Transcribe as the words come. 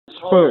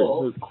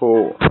Cool.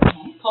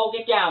 Poke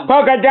it down.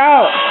 Poke it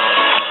down.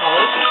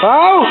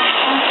 Oh!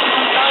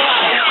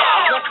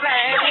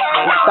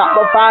 Stop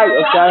the fight,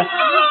 okay?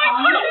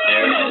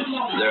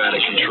 They're out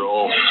of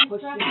control.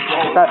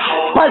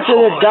 Punching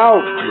it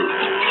down.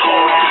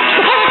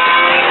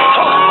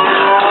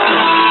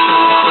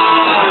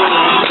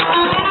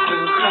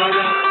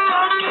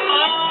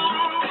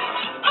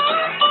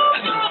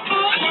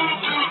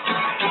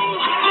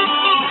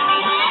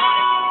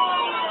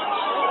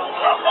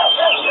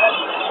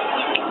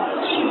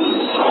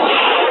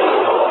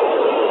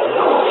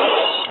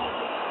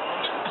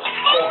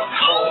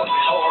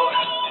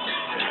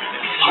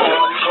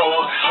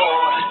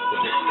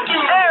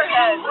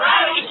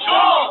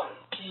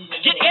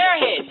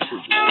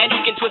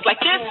 Like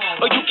this,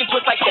 or you can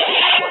twist like that.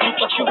 You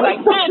can chew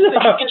like this,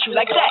 or you can chew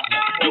like that.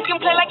 You can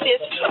play like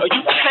this, or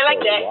you can play like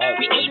that.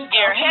 We eat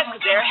airheads,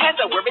 cause airheads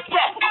are where it's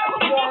at.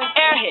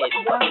 Airheads,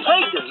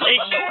 play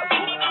delicious.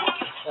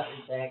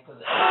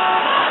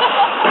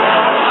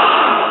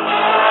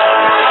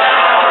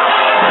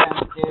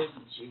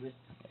 She was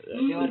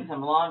doing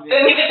some laundry.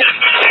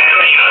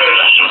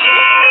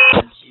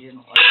 She didn't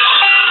like it.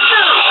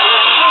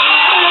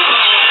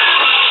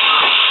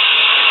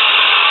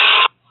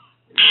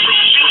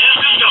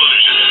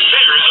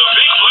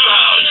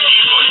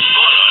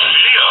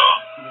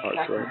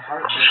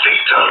 Stay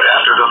tuned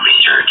after the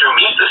feature to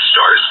meet the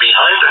stars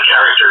behind the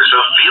characters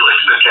of Felix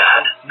the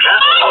Cat.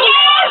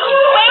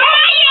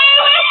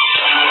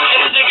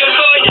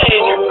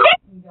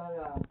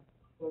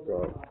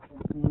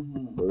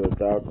 Put it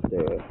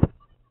downstairs.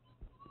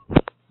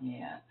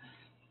 Yeah.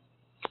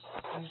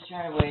 I was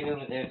trying to wait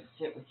over there to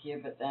sit with you,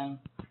 but then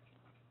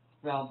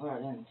Val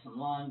brought in some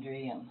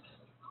laundry and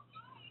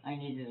I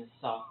needed a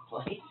soft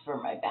place for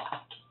my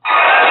back.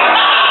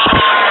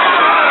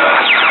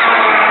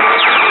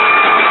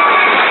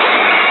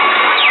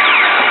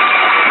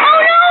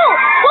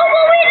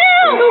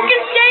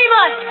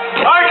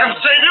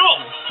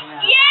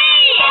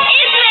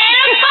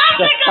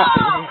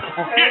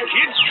 Here,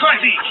 kids, try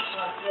these.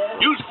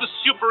 Use the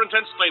super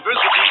intense flavors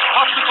of these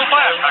popsicle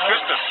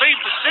firecrackers to save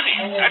the city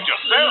and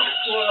yourself.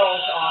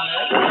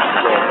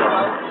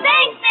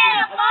 Thanks,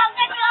 Santa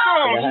Popsicle.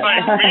 Don't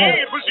thank me.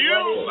 It was you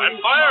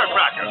and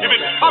firecrackers. If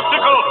it's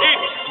popsicle,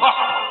 it's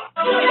possible.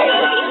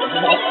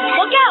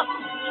 Look out!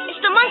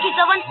 It's the monkeys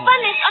of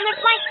unfunness on their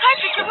flying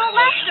carpets of our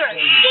laughter.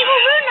 They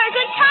will ruin our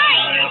good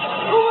time.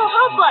 Who will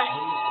help us?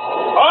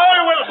 I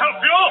will help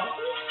you.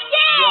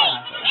 Yay!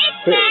 It's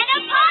Santa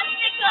Popsicle.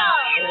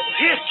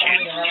 Here,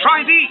 kids,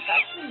 try these.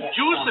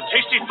 Use the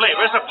tasty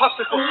flavors of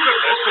popsicle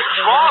scribblers to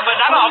draw a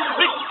banana of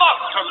big fun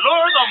to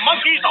lure the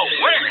monkeys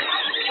away.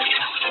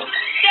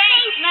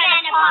 Thanks,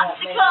 Santa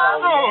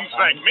Popsicle. Don't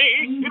thank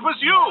me. It was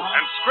you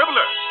and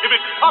Scribblers. If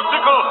it's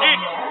popsicle,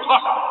 it's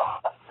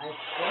possible.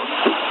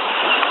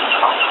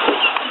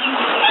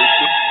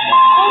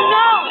 Oh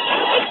no!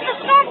 It's the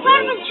fat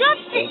cloud of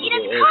injustice. It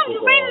has come to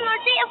rain on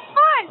our day of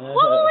fun.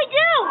 What will we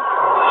do?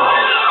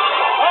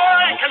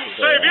 I can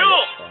save you.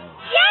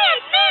 Yay,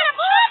 it's Santa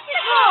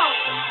Popsicle!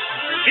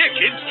 Here,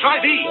 kids, try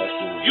these.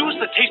 Use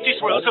the tasty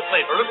swirls of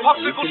flavor of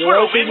popsicle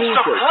swirl bins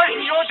to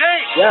brighten your day.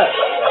 Yes.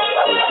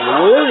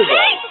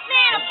 Thanks,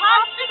 Santa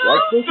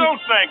Popsicle!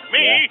 Don't thank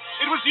me.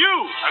 It was you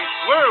and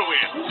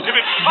Swirlwind. If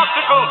it's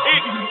popsicle,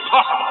 it's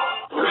possible.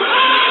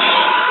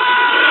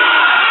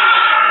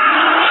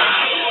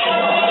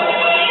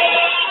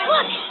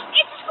 Look!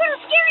 It's Squirrel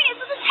Scariness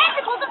with his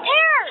tentacles of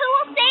terror! Who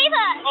will save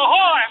us?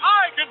 Ahoy!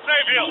 I can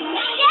save you.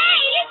 Yay!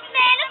 It's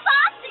Santa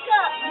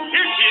Popsicle!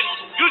 Here, kids,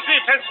 use the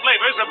intense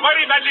flavors of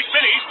Mighty Magic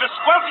Minis to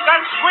squelch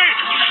that squeak.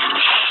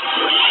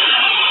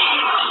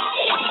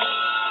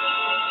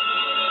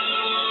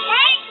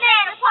 Thanks,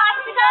 Santa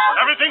Popsicle!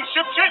 Everything's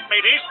ship-shape,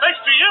 mateys, thanks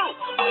to you.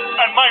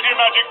 And Mighty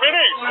Magic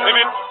Minis. If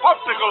it's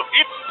popsicle,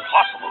 it's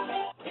possible.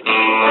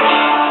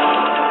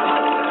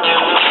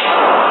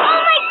 Oh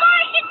my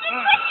gosh, it's the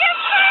Twister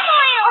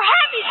Turmoil! Our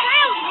happy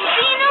trails will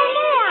be no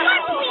more!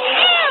 What will we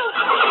do?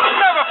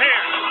 Never fear.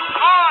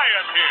 I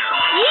am here.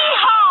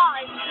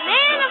 Yeehaw! It's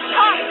Santa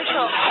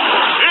Popsicle!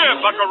 Here,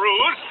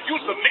 buckaroos,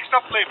 use the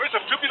mixed-up flavors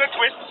of tubular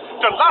twists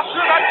to lasso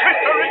that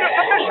twister into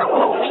submission.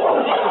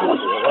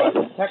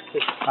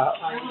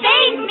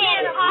 Thanks,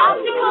 Santa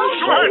Popsicle!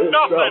 Sure,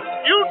 nothing.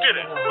 You did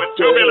it with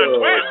tubular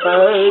twists.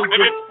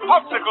 If it's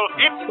popsicle,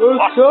 it's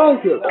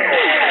possible.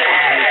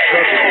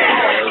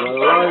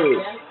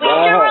 We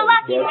sure were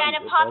lucky,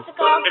 Santa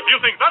Popsicle! If you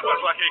think that was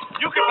lucky,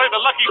 you can play the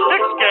Lucky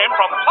Six game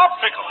from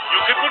Popsicle.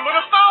 You could win one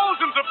of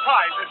thousands of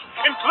prizes,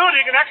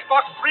 including an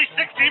Xbox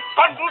 360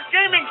 bundled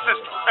gaming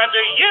system and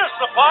a year's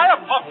supply of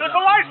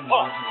Popsicle Ice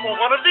Pops, or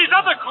one of these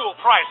other cool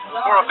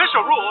prizes. For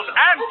official rules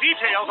and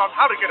details on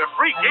how to get a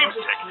free game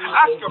stick,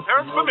 ask your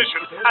parents'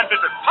 permission and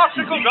visit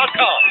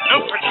Popsicle.com.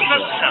 No purchase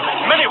necessary.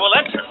 Many will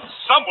enter.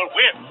 Some will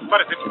win.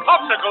 But if it's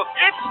Popsicle,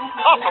 it's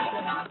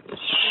possible.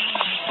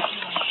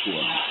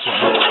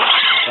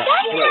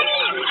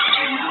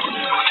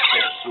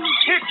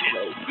 Here, kids,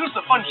 use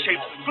the fun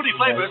shapes and fruity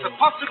flavors of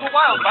Popsicle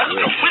Wild Bunch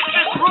to whip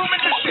this room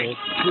into shape.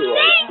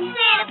 Thanks,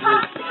 Santa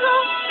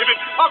Popsicle! if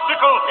it's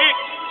popsicle,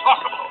 it's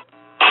possible.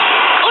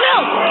 Oh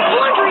no!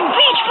 Wandering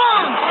beach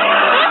bombs!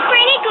 Those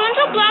brainy goons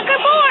will block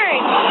our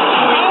board!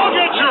 I'll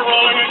get you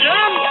rolling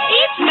again.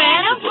 It's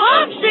Man of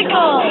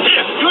Popsicle!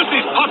 Here, use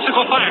these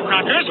popsicle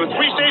firecrackers with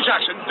 3-stage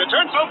action to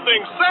turn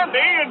something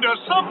sandy into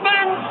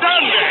something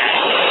dandy.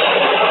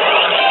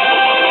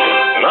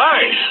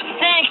 Nice.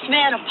 Thanks,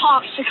 Man of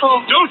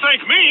Popsicle. Don't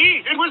thank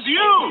me. It was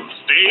you,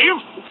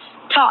 Steve.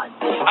 Todd.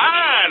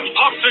 And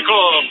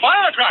popsicle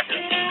firecracker.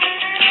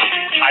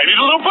 I need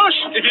a little push.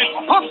 If it's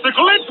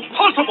popsicle, it's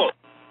possible.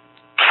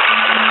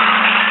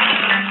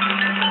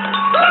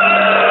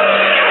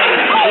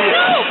 Oh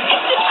no!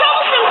 It's the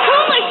troublesome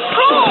Coolest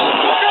Troll!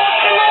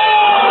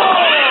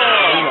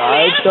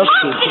 Alright, just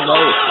to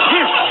know.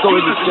 Here, Go use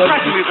with this the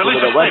distractingly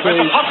delicious flavor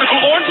of popsicle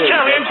orange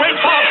cherry and grape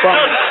pop.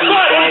 Thanks,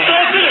 Man of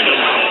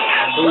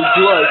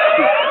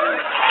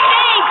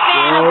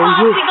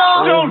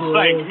Popsicle! Don't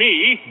thank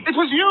me. It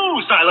was you,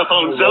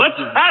 xylophone zealot,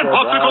 and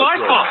popsicle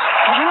ice box.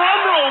 Drum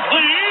roll,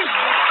 please.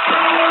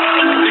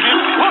 If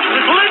it's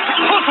popsicle,